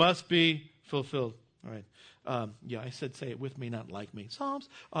must be fulfilled. All right. I said say it with me, not like me. Psalms.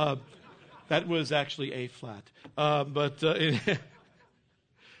 That was actually A flat. The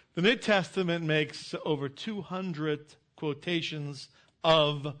New Testament makes over 200 quotations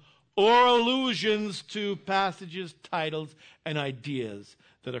of or allusions to passages, titles, and ideas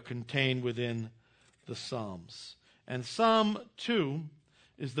that are contained within the Psalms. And Psalm 2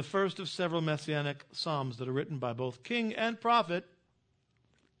 is the first of several messianic psalms that are written by both king and prophet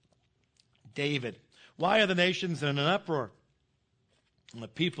David. Why are the nations in an uproar? And the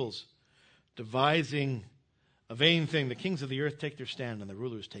peoples devising a vain thing. The kings of the earth take their stand, and the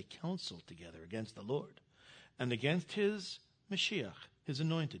rulers take counsel together against the Lord and against his Mashiach, his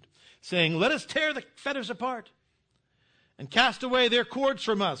anointed, saying, let us tear the fetters apart and cast away their cords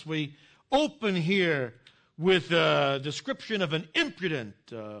from us. We open here with a description of an impudent,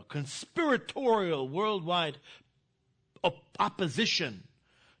 conspiratorial, worldwide opposition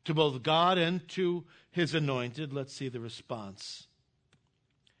to both God and to his anointed. Let's see the response.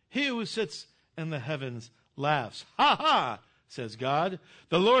 He who sits in the heavens laughs. Ha ha, says God.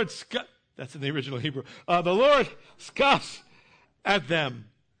 The Lord that's in the original Hebrew. The Lord scoffs at them.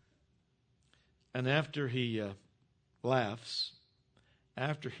 And after he laughs,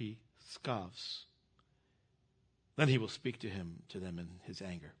 after he scoffs, then he will speak to them in his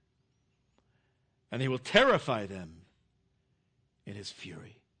anger. And he will terrify them in his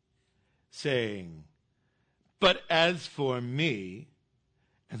fury, saying, but as for me,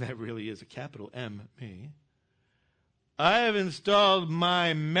 and that really is a capital M, me, I have installed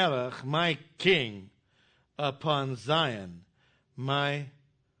my Melech, my king, upon Zion, my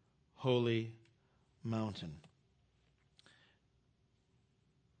holy mountain.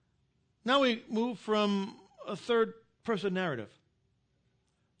 Now we move from a third-person narrative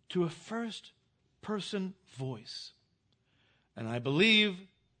to a first-person voice. And I believe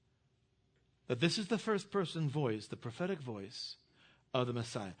that this is the first-person voice, the prophetic voice of the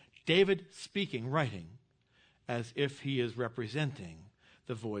Messiah. David speaking, writing, as if he is representing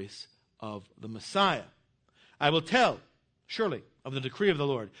the voice of the Messiah. I will tell, surely, of the decree of the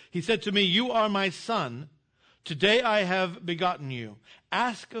Lord. He said to me, you are my son. Today I have begotten you.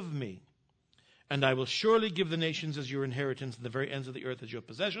 Ask of me, and I will surely give the nations as your inheritance and the very ends of the earth as your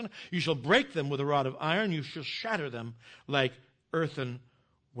possession. You shall break them with a rod of iron. You shall shatter them like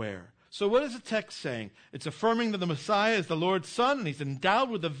earthenware. So what is the text saying? It's affirming that the Messiah is the Lord's Son, and he's endowed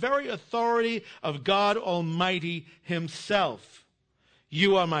with the very authority of God Almighty himself.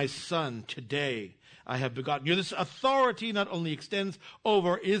 You are my son. Today I have begotten you. This authority not only extends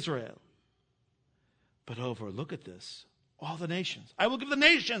over Israel, but over, look at this, all the nations. I will give the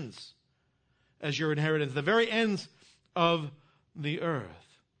nations as your inheritance, the very ends of the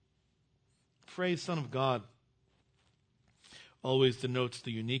earth. The phrase Son of God always denotes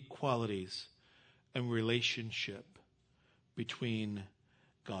the unique qualities and relationship between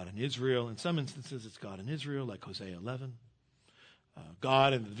God and Israel. In some instances, it's God and Israel, like Hosea 11.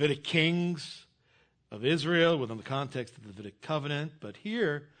 God and the Davidic kings of Israel within the context of the Davidic covenant. But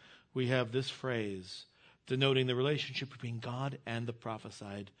here we have this phrase denoting the relationship between God and the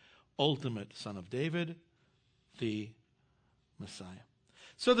prophesied ultimate Son of David, the Messiah.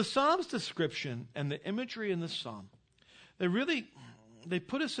 So the Psalm's description and the imagery in the Psalm, they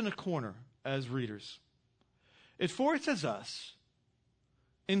put us in a corner as readers. It forces us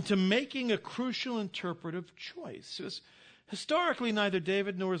into making a crucial interpretive choice. Historically, neither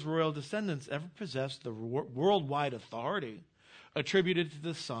David nor his royal descendants ever possessed the worldwide authority attributed to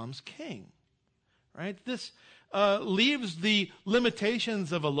the Psalm's king. Right? This leaves the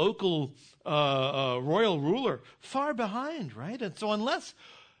limitations of a local royal ruler far behind, right? And so unless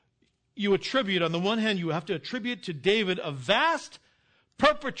you attribute, on the one hand, you have to attribute to David a vast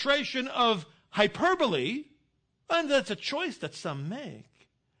perpetration of hyperbole, and that's a choice that some make.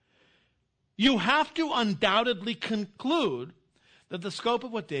 You have to undoubtedly conclude that the scope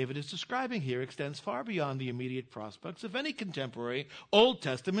of what David is describing here extends far beyond the immediate prospects of any contemporary Old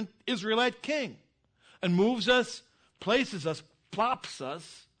Testament Israelite king, and moves us, places us, plops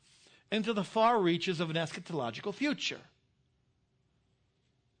us into the far reaches of an eschatological future.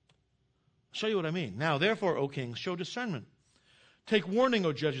 I'll show you what I mean. Now, therefore, O kings, show discernment. Take warning,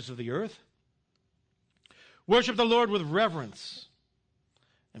 O judges of the earth. Worship the Lord with reverence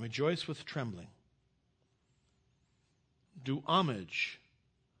and rejoice with trembling. Do homage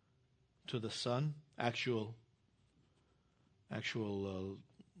to the Son. Actual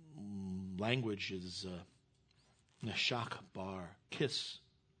language is neshak bar, kiss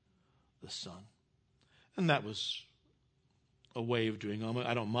the Son. And that was a way of doing homage.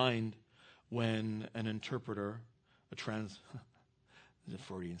 I don't mind when an interpreter, a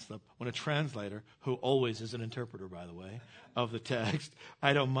Freudian slip, when a translator, who always is an interpreter, by the way, of the text,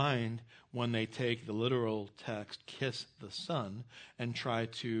 I don't mind when they take the literal text, kiss the Son, and try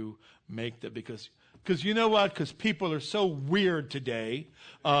to make that, because you know what? Because people are so weird today.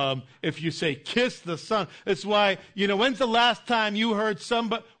 If you say kiss the Son, it's why, when's the last time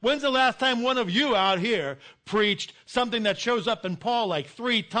one of you out here preached something that shows up in Paul like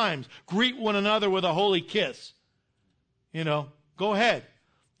 3 times? Greet one another with a holy kiss. Go ahead.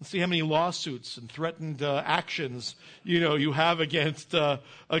 Let's see how many lawsuits and threatened actions, you have against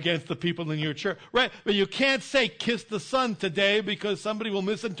the people in your church. Right? But you can't say kiss the Son today because somebody will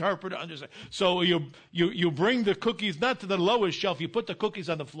misinterpret it. So you bring the cookies not to the lowest shelf, you put the cookies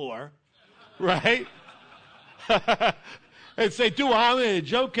on the floor. Right? And say, do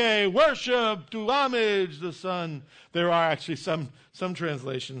homage. Okay, worship, do homage the Son. There are actually some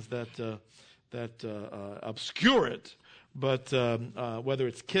translations that obscure it. But whether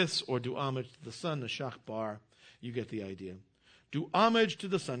it's kiss or do homage to the Son, the shachbar, you get the idea. Do homage to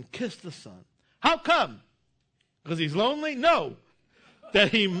the Son, kiss the Son. How come? Because he's lonely? No.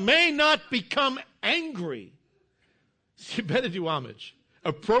 That he may not become angry. So you better do homage.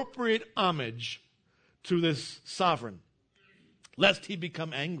 Appropriate homage to this sovereign. Lest he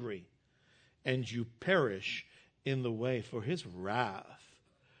become angry and you perish in the way. For his wrath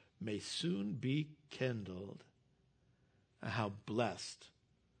may soon be kindled. How blessed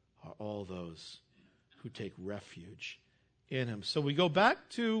are all those who take refuge in him. So we go back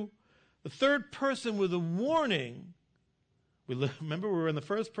to the third person with a warning. Remember, we were in the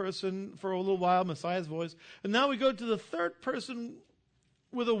first person for a little while, Messiah's voice. And now we go to the third person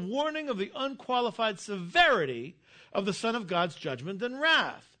with a warning of the unqualified severity of the Son of God's judgment and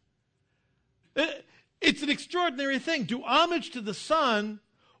wrath. It's an extraordinary thing. Do homage to the Son,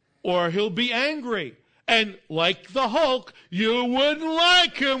 or he'll be angry. And like the Hulk, you wouldn't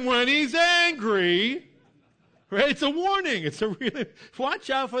like him when he's angry. Right? It's a warning. It's a really, watch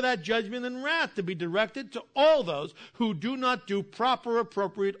out for that judgment and wrath to be directed to all those who do not do proper,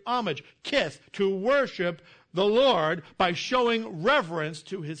 appropriate homage. Kiss, to worship the Lord by showing reverence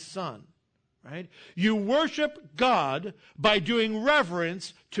to his Son. Right? You worship God by doing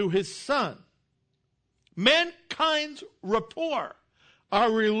reverence to his Son. Mankind's rapport, our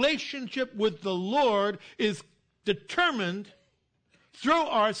relationship with the Lord, is determined through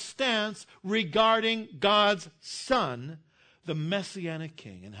our stance regarding God's Son, the Messianic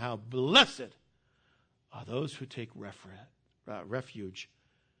King, and how blessed are those who take refuge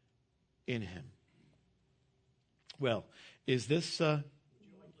in him. Well, is this... Oh,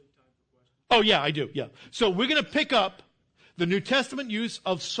 yeah, I do, yeah. So we're going to pick up the New Testament use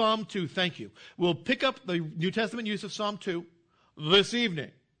of Psalm 2. Thank you. We'll pick up the New Testament use of Psalm 2 this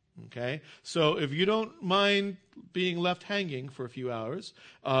evening. Okay? So if you don't mind being left hanging for a few hours,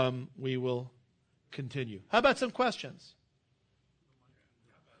 we will continue. How about some questions?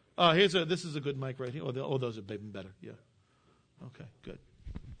 This is a good mic right here. Oh, those are even better. Yeah. Okay, good.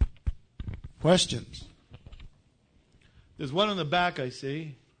 Questions? There's one in the back, I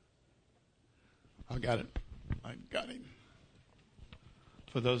see. I got it. I got him.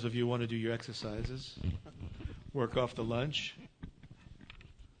 For those of you who want to do your exercises, work off the lunch.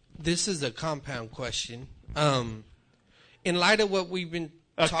 This is a compound question. In light of what we've been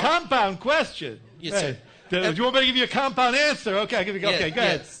A compound question? Yes, sir. Do you want me to give you a compound answer? Okay, go ahead.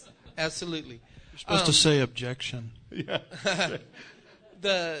 Yes, absolutely. You're supposed to say objection. Yeah.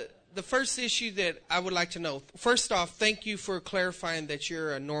 The first issue that I would like to know, first off, thank you for clarifying that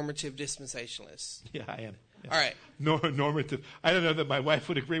you're a normative dispensationalist. Yeah, I am. Yeah. All right. Normative. I don't know that my wife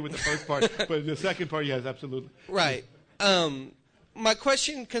would agree with the first part, but the second part, yes, absolutely. Right. My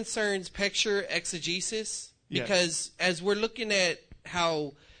question concerns picture exegesis, because as we're looking at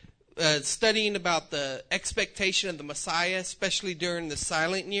how studying about the expectation of the Messiah, especially during the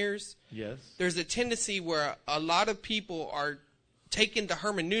silent years, yes, there's a tendency where a lot of people are taking the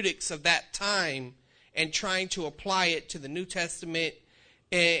hermeneutics of that time and trying to apply it to the New Testament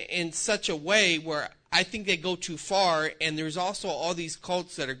in such a way where I think they go too far, and there's also all these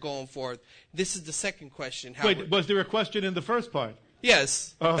cults that are going forth. This is the second question. Wait, was there a question in the first part?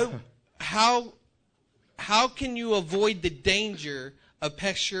 Yes. Oh. How can you avoid the danger of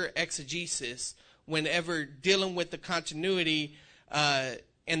picture exegesis whenever dealing with the continuity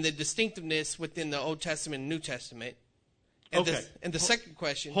and the distinctiveness within the Old Testament and New Testament? And Okay. The second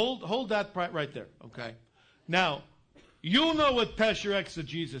question. Hold that right there. Okay. Now, you know what Pesher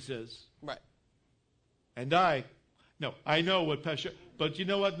exegesis is. Right. And I know what Pesher, but you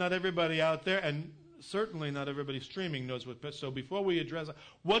know what? Not everybody out there, and certainly not everybody streaming knows what Pesher. So before we address it,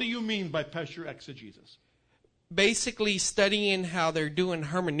 what do you mean by Pesher exegesis? Basically studying how they're doing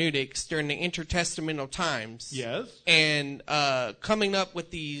hermeneutics during the intertestamental times. Yes. And coming up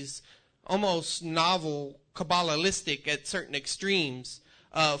with these almost novel, Kabbalistic at certain extremes,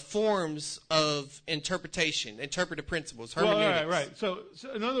 forms of interpretive principles, hermeneutics. Well, right. So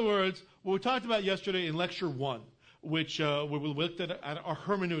in other words, what we talked about yesterday in Lecture 1, which we looked at our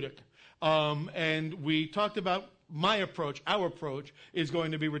hermeneutic, and we talked about our approach is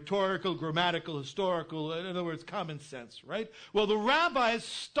going to be rhetorical, grammatical, historical, in other words, common sense, right? Well, the rabbis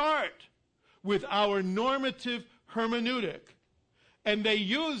start with our normative hermeneutic, and they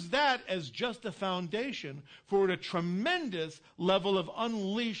use that as just a foundation for a tremendous level of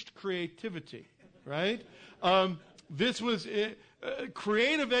unleashed creativity, right? This was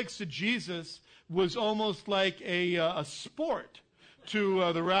creative exegesis was almost like a sport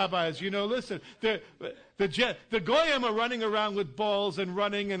to the rabbis. You know, listen, the goyim are running around with balls and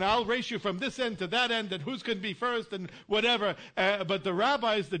running, and I'll race you from this end to that end, and who's going to be first and whatever. But the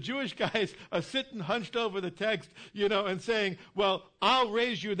rabbis, the Jewish guys, are sitting hunched over the text, you know, and saying, well, I'll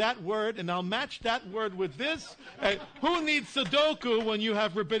raise you that word, and I'll match that word with this. Who needs Sudoku when you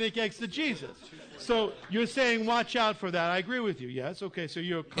have rabbinic exegesis? So you're saying watch out for that. I agree with you, yes? Okay, so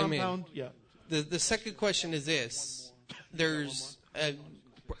you're a compound, yeah. The second question is this. There's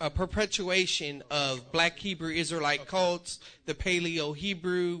a perpetuation of Black Hebrew Israelite cults, the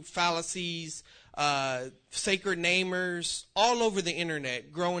Paleo-Hebrew fallacies, sacred namers, all over the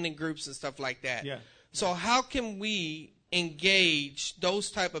internet, growing in groups and stuff like that. Yeah. So how can we engage those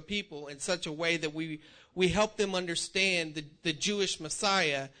type of people in such a way that we help them understand the Jewish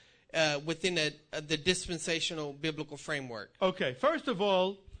Messiah within the dispensational biblical framework? Okay, first of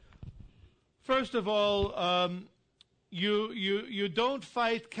all, you don't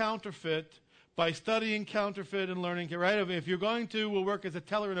fight counterfeit by studying counterfeit and learning, right? If you're going to work as a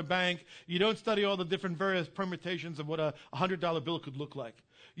teller in a bank, you don't study all the different various permutations of what a $100 bill could look like.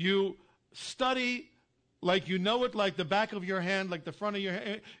 You study like you know it, like the back of your hand, like the front of your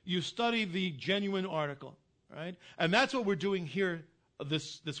hand. You study the genuine article, right? And that's what we're doing here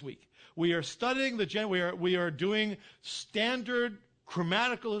this week. We are studying we are doing standard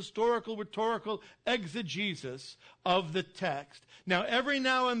grammatical, historical, rhetorical exegesis of the text. Now, every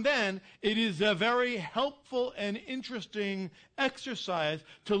now and then, it is a very helpful and interesting exercise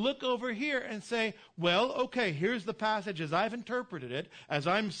to look over here and say, well, okay, here's the passage as I've interpreted it, as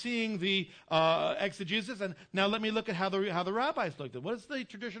I'm seeing the exegesis, and now let me look at how the rabbis looked at it. What is the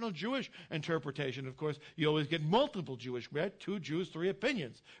traditional Jewish interpretation? Of course, you always get multiple Jewish, right? 2 Jews, 3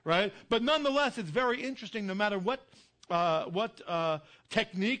 opinions, right? But nonetheless, it's very interesting no matter what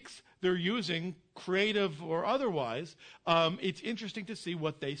techniques they're using, creative or otherwise. It's interesting to see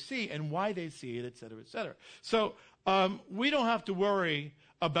what they see and why they see it, et cetera, et cetera. So we don't have to worry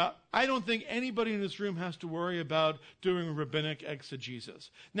about, I don't think anybody in this room has to worry about doing rabbinic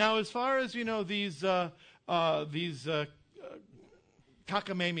exegesis. Now, as far as, you know, these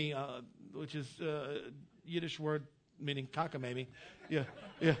cockamamie, which is Yiddish word meaning cockamamie. Yeah.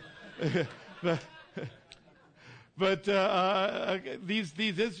 But these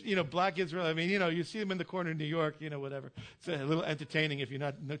is, you know, black Israel. I mean, you know, you see them in the corner in New York, you know, whatever. It's a little entertaining if you're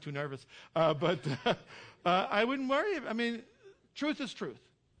not too nervous. But I wouldn't worry. I mean, truth is truth.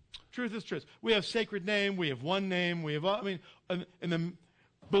 Truth is truth. We have sacred name. We have one name. We have,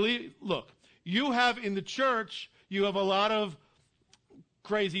 look, you have in the church, you have a lot of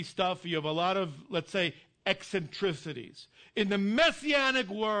crazy stuff. You have a lot of, let's say, eccentricities. In the Messianic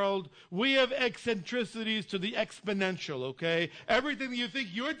world, we have eccentricities to the exponential, okay? Everything that you think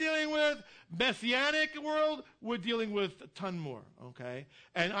you're dealing with, Messianic world, we're dealing with a ton more, okay?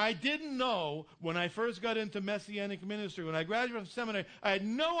 And I didn't know when I first got into Messianic ministry, when I graduated from seminary, I had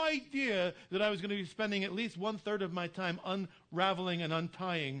no idea that I was going to be spending at least 1/3 of my time unraveling and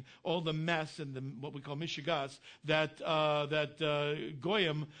untying all the mess and what we call mishigas that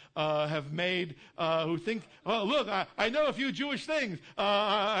Goyim have made, who think, oh, look, I know a few Jewish things.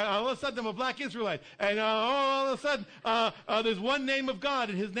 All of a sudden, I'm a black Israelite. And all of a sudden, there's one name of God,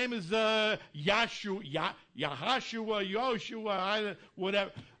 and his name is Yahshua, Yoshua,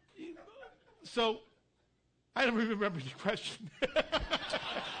 whatever. So, I don't even remember the question.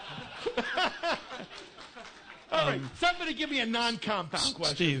 All right, somebody give me a non-compound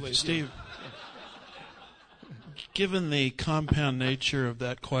question, please. Steve, given the compound nature of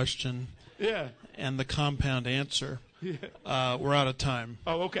that question and the compound answer, we're out of time.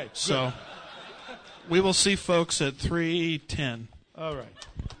 Oh, okay. Good. So we will see folks at 3:10. All right.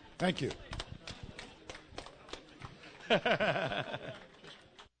 Thank you.